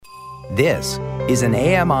This is an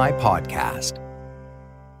AMI podcast.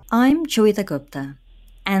 I'm Joyita Gupta,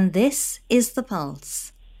 and this is The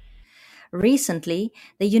Pulse. Recently,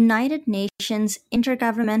 the United Nations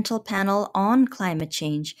Intergovernmental Panel on Climate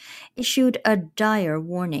Change issued a dire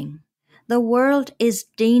warning. The world is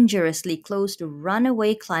dangerously close to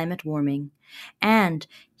runaway climate warming, and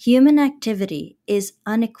human activity is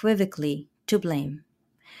unequivocally to blame.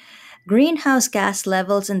 Greenhouse gas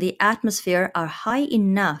levels in the atmosphere are high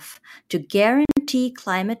enough to guarantee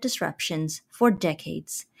climate disruptions for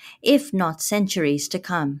decades, if not centuries to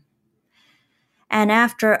come. And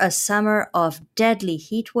after a summer of deadly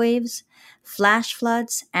heat waves, flash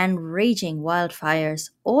floods, and raging wildfires,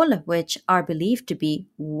 all of which are believed to be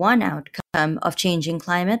one outcome of changing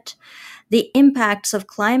climate, the impacts of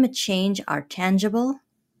climate change are tangible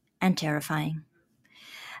and terrifying.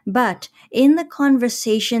 But in the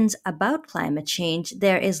conversations about climate change,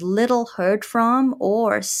 there is little heard from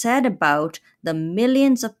or said about the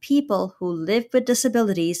millions of people who live with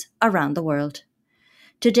disabilities around the world.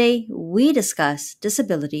 Today, we discuss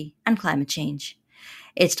disability and climate change.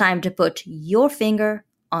 It's time to put your finger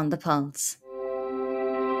on the pulse.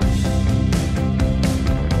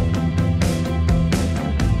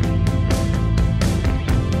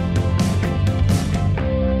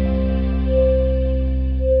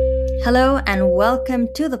 Hello and welcome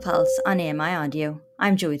to The Pulse on AMI Audio.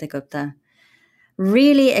 I'm Joyita Gupta.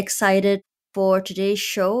 Really excited for today's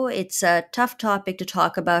show. It's a tough topic to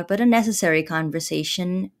talk about, but a necessary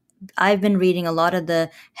conversation. I've been reading a lot of the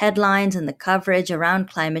headlines and the coverage around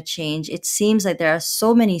climate change. It seems like there are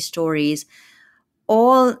so many stories,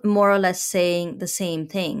 all more or less saying the same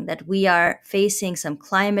thing, that we are facing some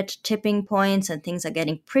climate tipping points and things are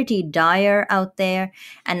getting pretty dire out there,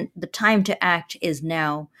 and the time to act is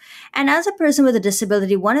now. And as a person with a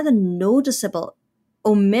disability, one of the noticeable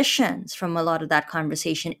omissions from a lot of that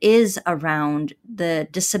conversation is around the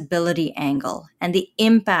disability angle and the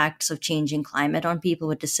impacts of changing climate on people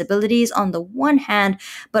with disabilities on the one hand,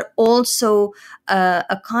 but also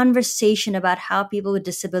a conversation about how people with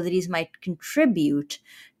disabilities might contribute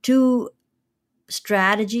to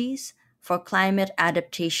strategies for climate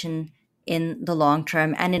adaptation in the long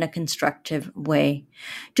term and in a constructive way.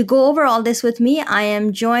 To go over all this with me, I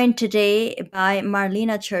am joined today by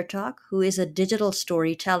Marlena Chertok, who is a digital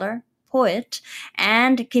storyteller, poet,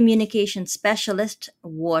 and communication specialist,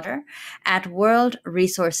 water, at World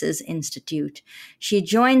Resources Institute. She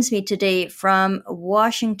joins me today from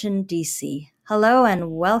Washington, D.C. Hello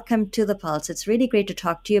and welcome to The Pulse. It's really great to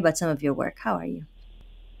talk to you about some of your work. How are you?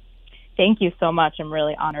 Thank you so much. I'm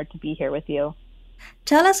really honored to be here with you.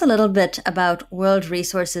 Tell us a little bit about World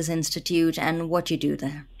Resources Institute and what you do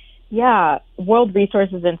there. Yeah, World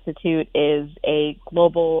Resources Institute is a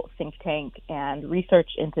global think tank and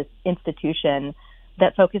research institution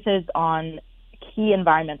that focuses on key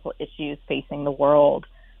environmental issues facing the world,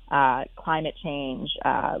 climate change.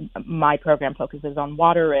 My program focuses on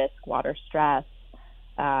water risk, water stress,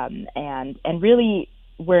 and really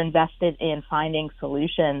we're invested in finding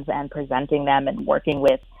solutions and presenting them and working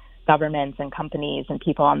with governments and companies and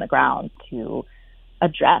people on the ground to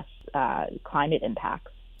address climate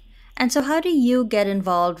impacts. And so how do you get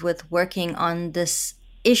involved with working on this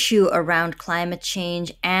issue around climate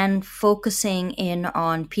change and focusing in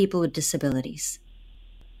on people with disabilities?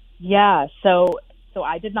 Yeah, so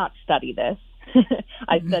I did not study this.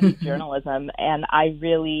 I studied journalism, and I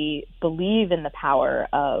really believe in the power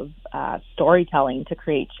of storytelling to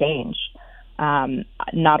create change.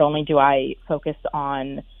 Not only do I focus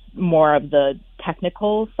on more of the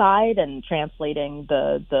technical side and translating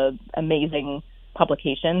the amazing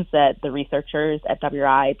publications that the researchers at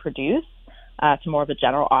WRI produce to more of a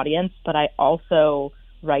general audience, but I also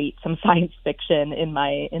write some science fiction in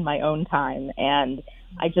my own time. And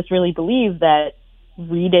I just really believe that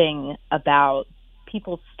reading about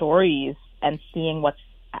people's stories and seeing what's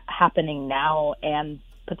happening now and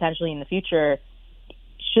potentially in the future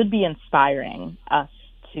should be inspiring us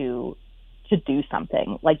to do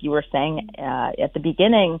something. Like you were saying at the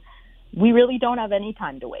beginning, we really don't have any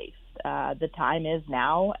time to waste. The time is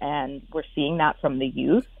now, and we're seeing that from the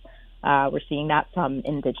youth. We're seeing that from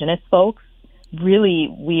Indigenous folks.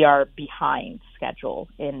 Really, we are behind schedule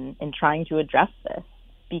in trying to address this.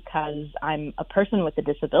 Because I'm a person with a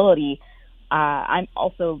disability, I'm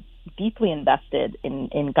also deeply invested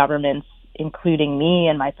in governments, including me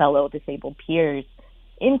and my fellow disabled peers,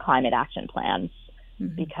 in climate action plans.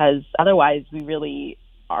 Because otherwise we really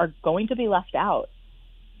are going to be left out.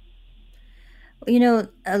 You know,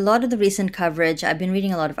 a lot of the recent coverage, I've been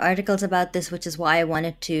reading a lot of articles about this, which is why I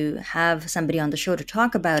wanted to have somebody on the show to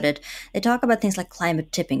talk about it. They talk about things like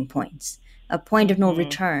climate tipping points. a point of no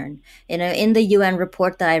return. In the UN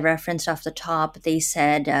report that I referenced off the top, they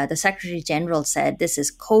said, the Secretary General said, this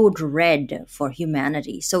is code red for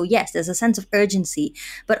humanity. So yes, there's a sense of urgency,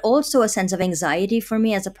 but also a sense of anxiety for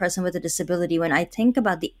me as a person with a disability when I think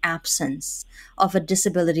about the absence of a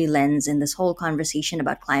disability lens in this whole conversation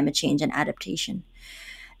about climate change and adaptation.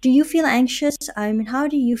 Do you feel anxious? I mean, how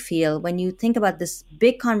do you feel when you think about this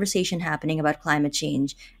big conversation happening about climate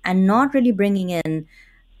change and not really bringing in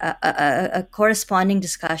a corresponding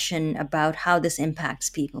discussion about how this impacts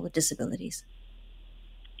people with disabilities?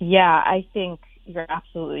 Yeah, I think you're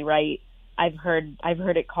absolutely right. I've heard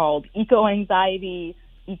it called eco-anxiety,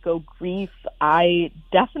 eco-grief. I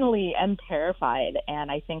definitely am terrified, and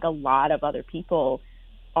I think a lot of other people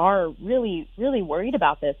are really, really worried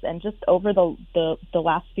about this. And just over the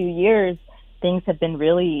last few years, things have been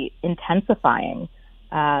really intensifying,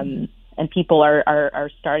 and people are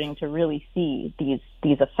starting to really see these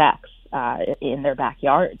effects in their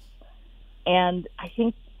backyards. And I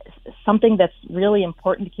think something that's really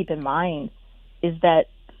important to keep in mind is that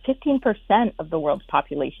 15% of the world's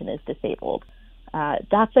population is disabled.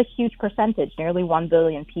 That's a huge percentage, nearly 1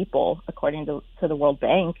 billion people, according to the World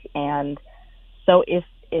Bank. And so if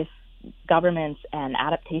governments and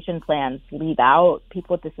adaptation plans leave out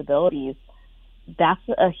people with disabilities, that's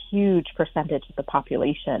a huge percentage of the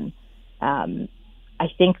population. I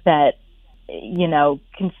think that,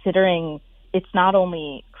 considering it's not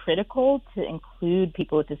only critical to include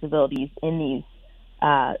people with disabilities in these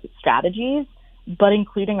strategies, but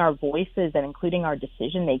including our voices and including our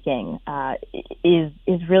decision making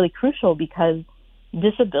is really crucial, because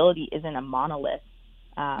disability isn't a monolith.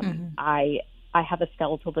 I have a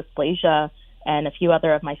skeletal dysplasia, and a few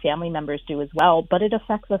other of my family members do as well, but it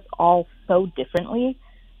affects us all so differently.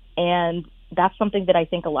 And that's something that I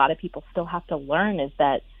think a lot of people still have to learn, is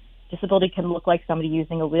that disability can look like somebody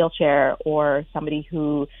using a wheelchair or somebody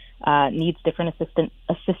who needs different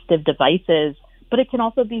assistive devices, but it can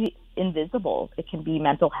also be invisible. It can be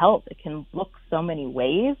mental health. It can look so many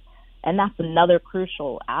ways. And that's another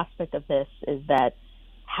crucial aspect of this, is that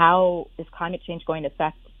how is climate change going to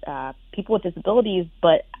affect people with disabilities,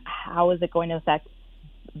 but how is it going to affect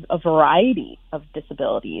a variety of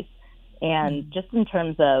disabilities? And just in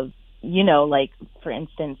terms of, like, for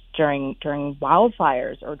instance, during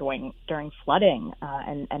wildfires or during flooding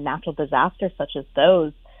and natural disasters such as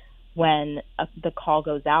those, when the call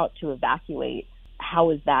goes out to evacuate, how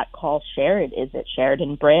is that call shared? Is it shared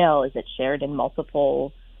in Braille? Is it shared in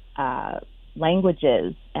multiple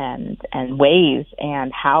languages and ways?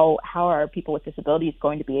 And how are people with disabilities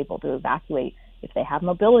going to be able to evacuate if they have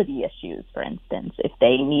mobility issues, for instance, if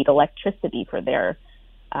they need electricity for their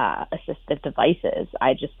assistive devices?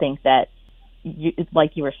 I just think that,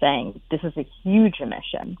 like you were saying, this is a huge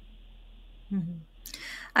omission.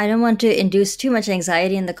 I don't want to induce too much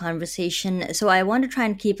anxiety in the conversation, so I want to try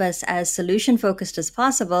and keep us as solution focused as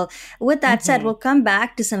possible. With that said, we'll come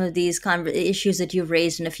back to some of these issues that you've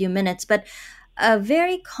raised in a few minutes, but a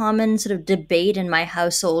very common sort of debate in my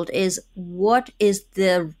household is what is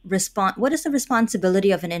the responsibility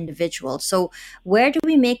of an individual? So where do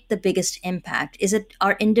we make the biggest impact? Is it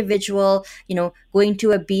our individual, going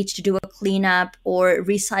to a beach to do a cleanup, or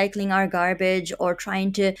recycling our garbage, or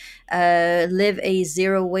trying to live a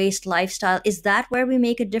zero waste lifestyle? Is that where we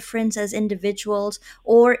make a difference as individuals?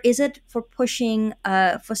 Or is it for pushing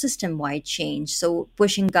for system-wide change? So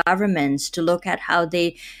pushing governments to look at how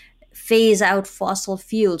they phase out fossil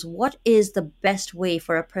fuels. What is the best way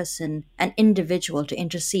for a person, an individual, to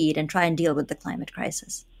intercede and try and deal with the climate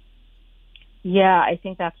crisis? Yeah, I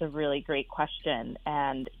think that's a really great question,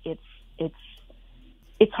 and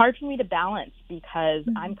it's hard for me to balance, because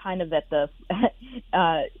I'm kind of at the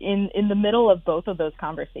in the middle of both of those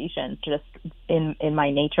conversations, just in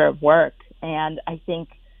my nature of work. And I think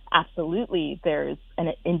absolutely there's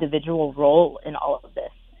an individual role in all of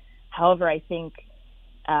this. However, I think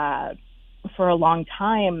for a long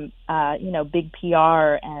time, big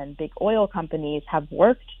PR and big oil companies have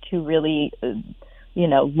worked to really,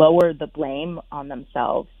 lower the blame on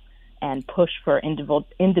themselves and push for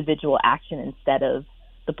individual action instead of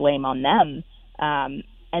the blame on them.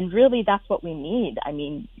 And really, that's what we need. I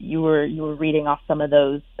mean, you were reading off some of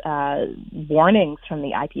those warnings from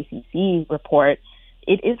the IPCC report.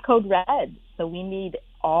 It is code red, so we need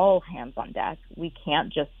all hands on deck. We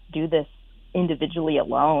can't just do this individually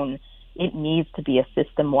alone. It needs to be a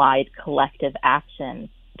system-wide collective action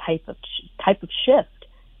type of shift,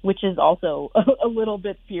 which is also a little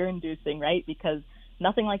bit fear-inducing, right? Because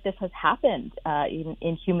nothing like this has happened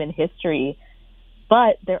in human history.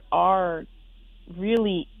 But there are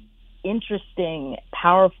really interesting,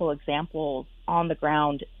 powerful examples on the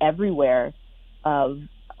ground everywhere of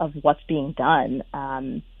what's being done.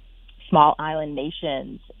 Small island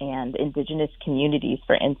nations and indigenous communities,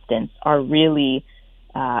 for instance, are really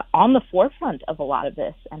on the forefront of a lot of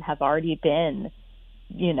this and have already been,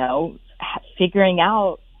 figuring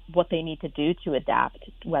out what they need to do to adapt,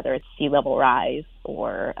 whether it's sea level rise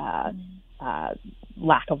or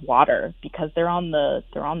lack of water, because they're on the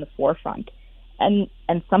forefront. And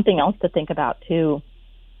something else to think about too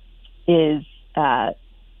is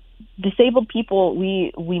disabled people.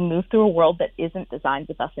 We move through a world that isn't designed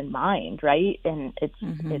with us in mind, right? And it's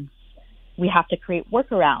we have to create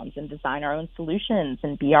workarounds and design our own solutions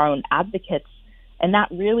and be our own advocates, and that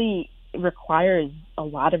really requires a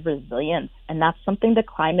lot of resilience. And that's something the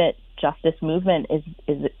climate justice movement is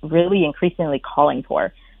really increasingly calling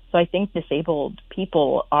for. So I think disabled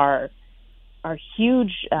people are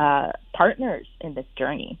huge partners in this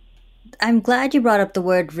journey. I'm glad you brought up the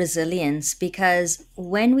word resilience, because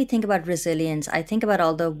when we think about resilience, I think about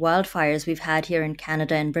all the wildfires we've had here in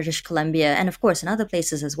Canada and British Columbia, and of course in other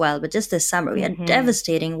places as well. But just this summer, we had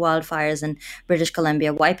devastating wildfires in British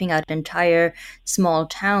Columbia, wiping out entire small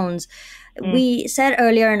towns. We said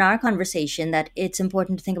earlier in our conversation that it's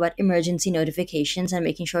important to think about emergency notifications and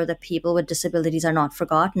making sure that people with disabilities are not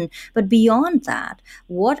forgotten. But beyond that,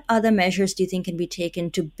 what other measures do you think can be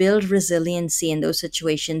taken to build resiliency in those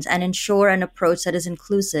situations and ensure an approach that is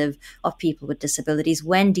inclusive of people with disabilities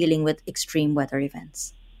when dealing with extreme weather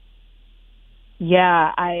events?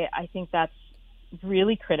 Yeah, I think that's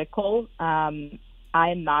really critical. I'm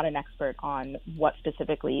not an expert on what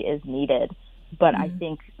specifically is needed, but I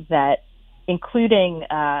think that including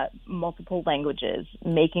multiple languages,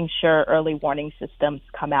 making sure early warning systems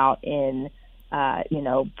come out in,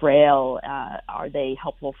 Braille. Are they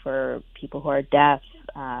helpful for people who are deaf?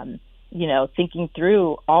 Thinking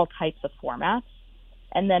through all types of formats.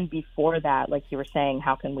 And then before that, like you were saying,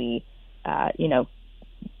 how can we,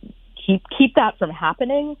 keep that from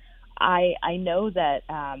happening? I know that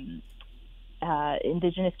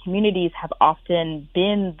Indigenous communities have often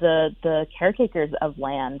been the caretakers of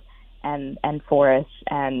land and forests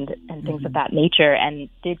and things of that nature, and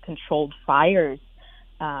did controlled fires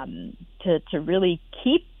to really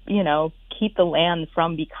keep the land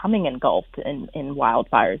from becoming engulfed in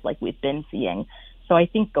wildfires like we've been seeing. So I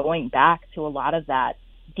think going back to a lot of that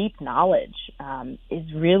deep knowledge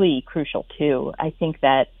is really crucial too. I think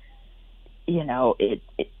that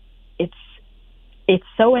it's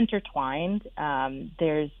so intertwined.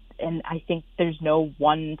 And I think there's no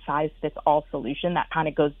one size fits all solution. That kind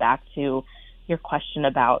of goes back to your question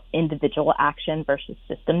about individual action versus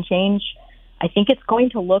system change. I think it's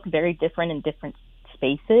going to look very different in different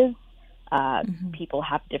spaces. People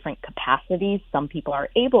have different capacities. Some people are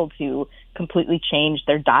able to completely change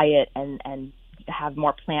their diet and have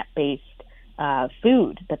more plant-based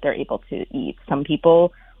food that they're able to eat. Some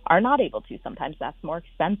people are not able to. Sometimes that's more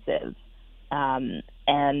expensive. And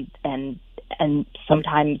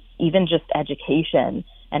sometimes even just education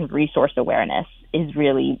and resource awareness is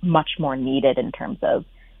really much more needed in terms of,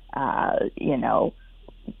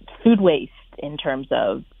 food waste, in terms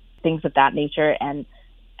of things of that nature. And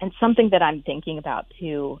something that I'm thinking about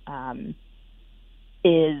too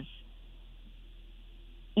is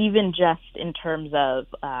even just in terms of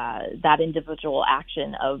that individual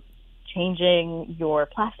action of changing your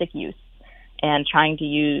plastic use and trying to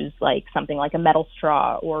use something like a metal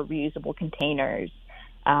straw or reusable containers.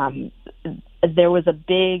 There was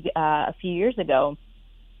a few years ago,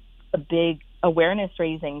 a big awareness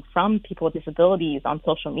raising from people with disabilities on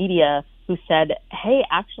social media who said, hey,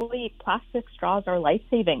 actually plastic straws are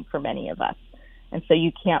life-saving for many of us. And so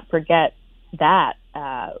you can't forget that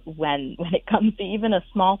when it comes to even a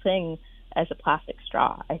small thing as a plastic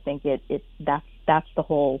straw. I think that's the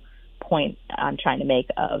whole point I'm trying to make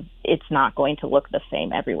of it's not going to look the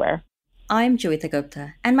same everywhere. I'm Joeita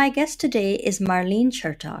Gupta, and my guest today is Marlene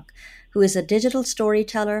Chertok, who is a digital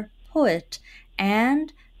storyteller, poet,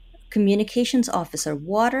 and communications officer,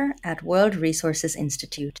 water at World Resources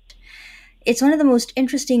Institute. It's one of the most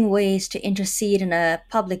interesting ways to intercede in a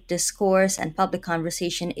public discourse and public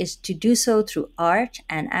conversation is to do so through art,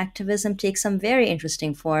 and activism takes some very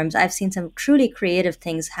interesting forms. I've seen some truly creative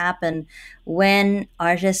things happen when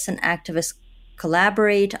artists and activists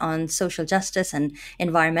collaborate on social justice and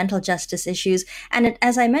environmental justice issues. And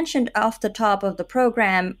as I mentioned off the top of the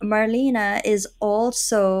program, Marlena is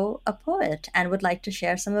also a poet and would like to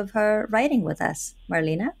share some of her writing with us.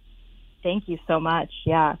 Marlena? Thank you so much.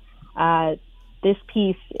 Yeah. This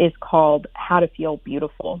piece is called How to Feel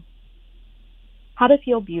Beautiful. How to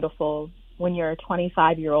feel beautiful when you're a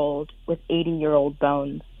 25-year-old with 80-year-old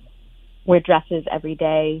bones. Wear dresses every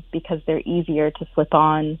day because they're easier to slip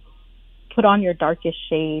on. Put on your darkest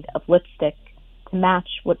shade of lipstick to match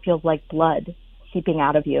what feels like blood seeping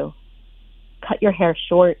out of you. Cut your hair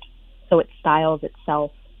short so it styles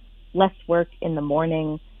itself. Less work in the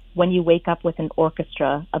morning when you wake up with an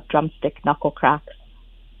orchestra of drumstick knuckle cracks.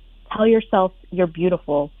 Tell yourself you're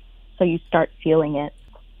beautiful so you start feeling it.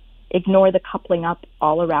 Ignore the coupling up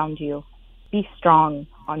all around you. Be strong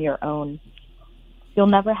on your own. You'll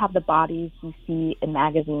never have the bodies you see in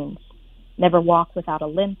magazines. Never walk without a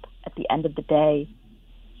limp at the end of the day.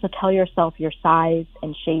 So tell yourself your size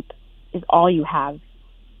and shape is all you have.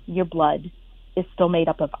 Your blood is still made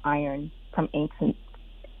up of iron from ancient.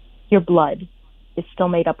 Your blood is still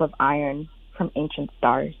made up of iron from ancient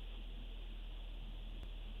stars.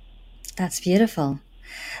 That's beautiful.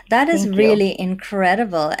 That is Thank you. really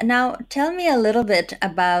incredible. Now, tell me a little bit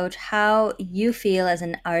about how you feel as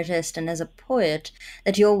an artist and as a poet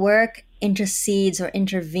that your work intercedes or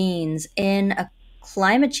intervenes in a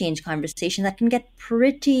climate change conversation that can get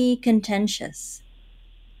pretty contentious.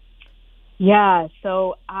 Yeah,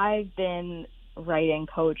 so I've been writing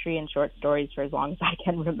poetry and short stories for as long as I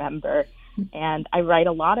can remember. And I write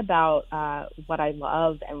a lot about what I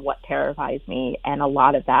love and what terrifies me. And a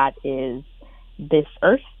lot of that is this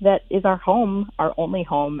earth that is our home, our only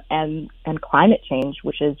home, and climate change,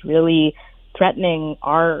 which is really threatening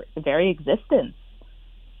our very existence.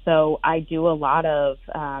 So I do a lot of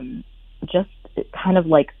just kind of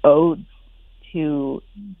like odes to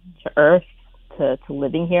Earth, to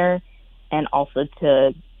living here, and also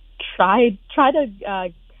to try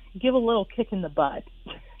to give a little kick in the butt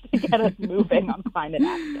to get us moving on climate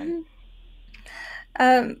action.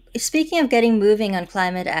 Speaking of getting moving on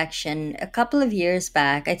climate action, a couple of years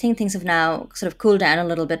back, I think things have now sort of cooled down a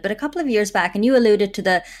little bit, but a couple of years back, and you alluded to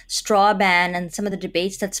the straw ban and some of the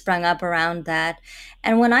debates that sprung up around that.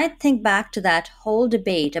 And when I think back to that whole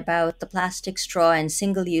debate about the plastic straw and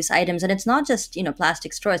single-use items, and it's not just,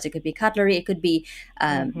 plastic straws, it could be cutlery, it could be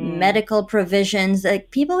medical provisions,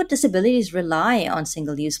 like people with disabilities rely on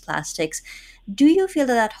single-use plastics. Do you feel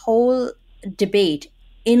that whole debate,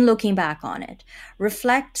 in looking back on it,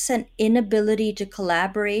 reflects an inability to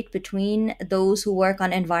collaborate between those who work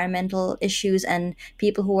on environmental issues and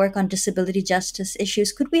people who work on disability justice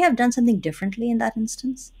issues? Could we have done something differently in that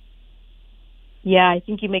instance? Yeah, I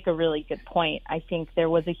think you make a really good point. I think there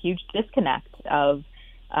was a huge disconnect of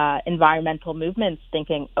environmental movements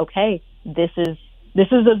thinking, okay, this is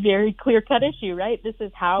a very clear-cut issue, right? This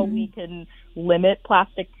is how we can limit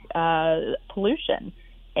plastic pollution.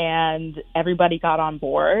 And everybody got on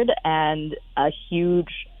board, and a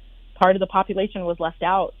huge part of the population was left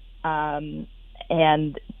out,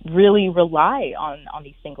 and really rely on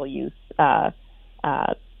these single-use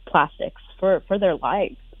plastics for their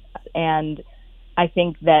lives. And I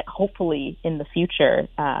think that hopefully in the future,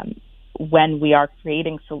 when we are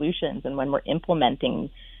creating solutions and when we're implementing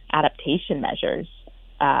adaptation measures,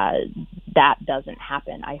 that doesn't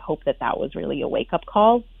happen. I hope that was really a wake-up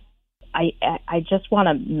call. I just want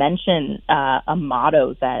to mention a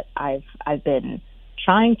motto that I've been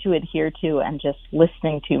trying to adhere to and just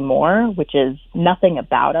listening to more, which is nothing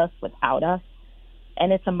about us without us.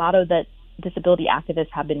 And it's a motto that disability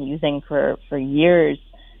activists have been using for years.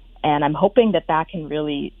 And I'm hoping that can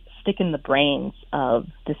really stick in the brains of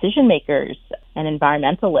decision makers and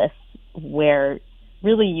environmentalists, where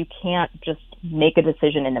really you can't just make a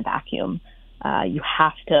decision in a vacuum. You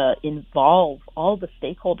have to involve all the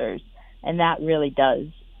stakeholders. And that really does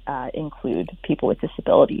include people with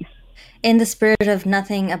disabilities. In the spirit of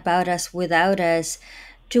nothing about us without us,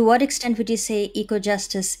 to what extent would you say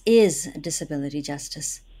eco-justice is disability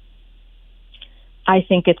justice? I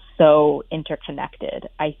think it's so interconnected.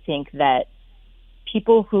 I think that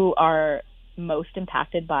people who are most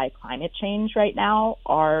impacted by climate change right now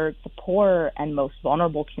are the poor and most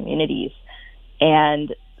vulnerable communities.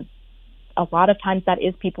 And a lot of times that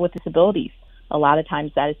is people with disabilities. A lot of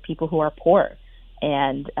times that is people who are poor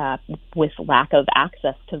and with lack of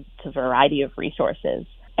access to a variety of resources.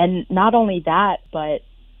 And not only that, but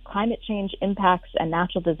climate change impacts and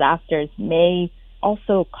natural disasters may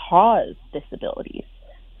also cause disabilities.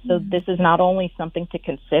 So this is not only something to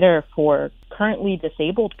consider for currently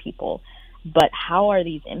disabled people, but how are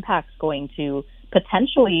these impacts going to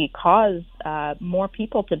potentially cause more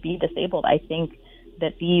people to be disabled? I think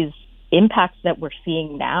that these impacts that we're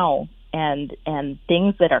seeing now and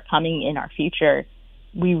things that are coming in our future,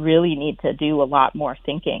 we really need to do a lot more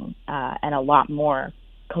thinking and a lot more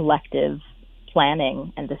collective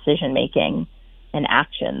planning and decision making and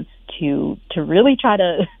actions to really try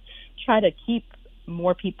to keep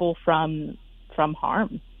more people from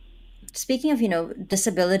harm. Speaking of,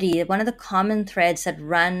 disability, one of the common threads that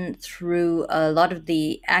run through a lot of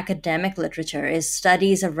the academic literature is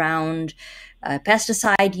studies around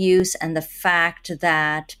pesticide use and the fact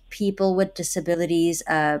that people with disabilities,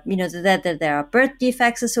 that there are birth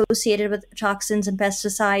defects associated with toxins and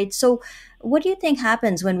pesticides. So, what do you think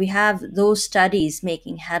happens when we have those studies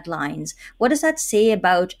making headlines? What does that say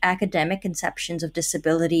about academic conceptions of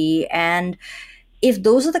disability? And if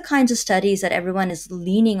those are the kinds of studies that everyone is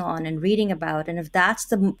leaning on and reading about, and if that's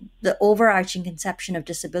the overarching conception of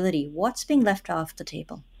disability, what's being left off the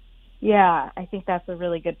table? Yeah, I think that's a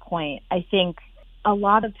really good point. I think a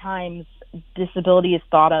lot of times disability is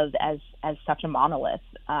thought of as such a monolith.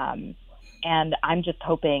 And I'm just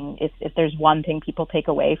hoping if there's one thing people take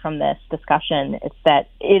away from this discussion, it's that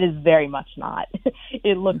it is very much not.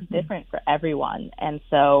 It looks different for everyone. And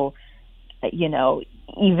so,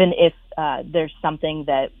 even if there's something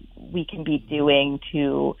that we can be doing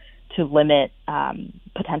to limit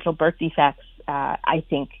potential birth defects, I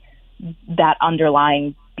think that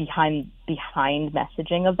underlying behind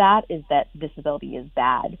messaging of that is that disability is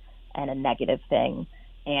bad and a negative thing.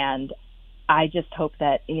 And I just hope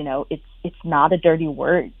that, it's not a dirty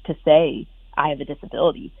word to say I have a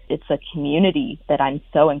disability. It's a community that I'm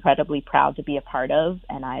so incredibly proud to be a part of,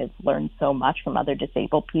 and I've learned so much from other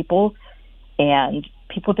disabled people. And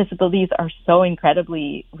people with disabilities are so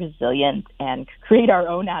incredibly resilient and create our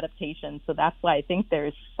own adaptations. So that's why I think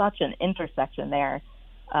there's such an intersection there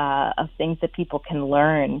of things that people can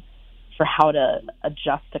learn for how to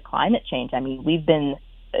adjust to climate change. I mean, we've been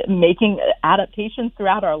making adaptations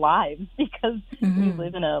throughout our lives because we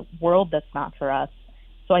live in a world that's not for us.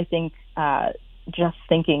 So I think just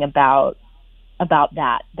thinking about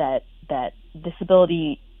that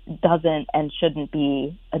disability doesn't and shouldn't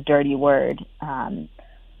be a dirty word.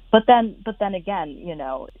 But then again,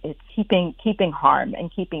 it's keeping harm and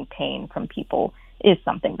keeping pain from people is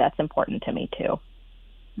something that's important to me too.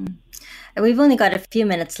 We've only got a few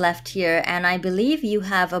minutes left here, and I believe you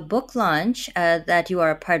have a book launch that you are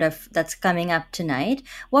a part of that's coming up tonight.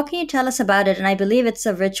 What can you tell us about it? And I believe it's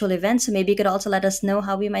a virtual event, so maybe you could also let us know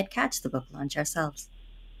how we might catch the book launch ourselves.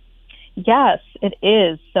 Yes, it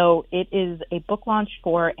is. So it is a book launch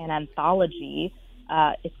for an anthology.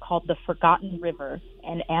 It's called The Forgotten River,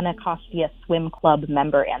 an Anacostia Swim Club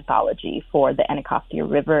member anthology for the Anacostia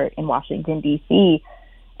River in Washington, D.C.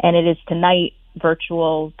 And it is tonight.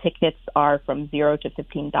 Virtual tickets are from $0 to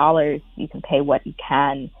 $15. You can pay what you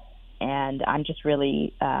can. And I'm just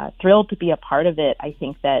really thrilled to be a part of it. I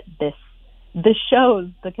think that this shows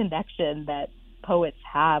the connection that poets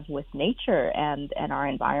have with nature and our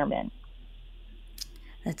environment.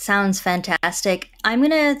 That sounds fantastic. I'm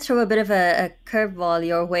going to throw a bit of a curveball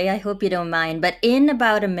your way. I hope you don't mind. But in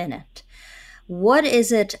about a minute, what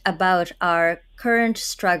is it about our current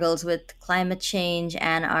struggles with climate change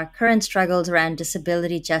and our current struggles around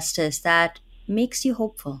disability justice that makes you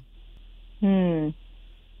hopeful?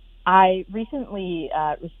 I recently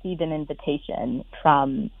received an invitation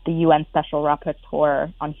from the UN Special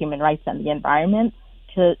Rapporteur on Human Rights and the Environment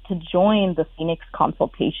to join the Phoenix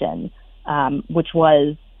Consultation, which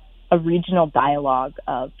was a regional dialogue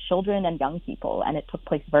of children and young people, and it took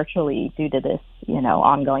place virtually due to this,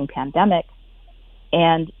 ongoing pandemic.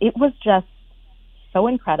 And it was just so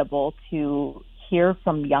incredible to hear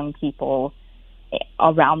from young people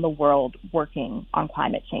around the world working on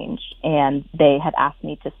climate change. And they had asked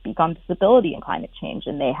me to speak on disability and climate change,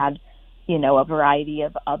 and they had, a variety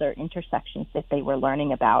of other intersections that they were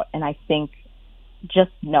learning about. And I think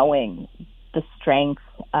just knowing the strength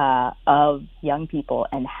of young people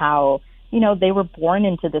and how, they were born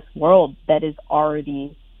into this world that is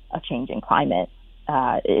already a changing climate.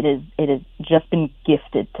 It has just been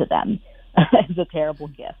gifted to them as a terrible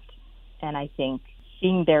gift. And I think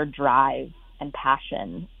seeing their drive and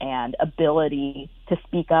passion and ability to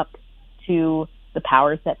speak up to the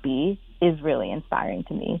powers that be is really inspiring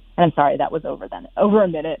to me. And I'm sorry, that was over a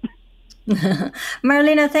minute.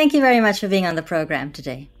 Marlena, thank you very much for being on the program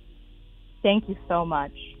today. Thank you so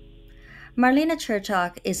much. Marlena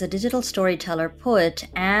Chertok is a digital storyteller, poet,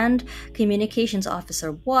 and communications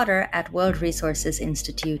officer water at World Resources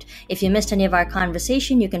Institute. If you missed any of our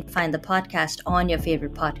conversation, you can find the podcast on your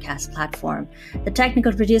favorite podcast platform. The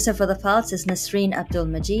technical producer for The Pulse is Nasreen Abdul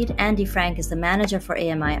Majid. Andy Frank is the manager for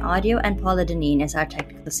AMI Audio, and Paula Deneen is our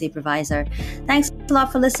technical supervisor. Thanks a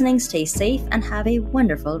lot for listening. Stay safe and have a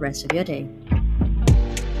wonderful rest of your day.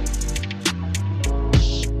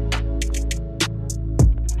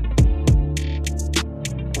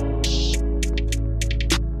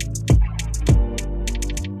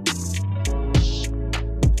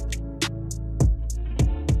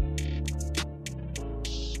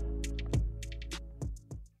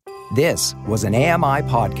 This was an AMI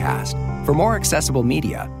podcast. For more accessible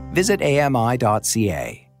media, visit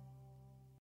ami.ca.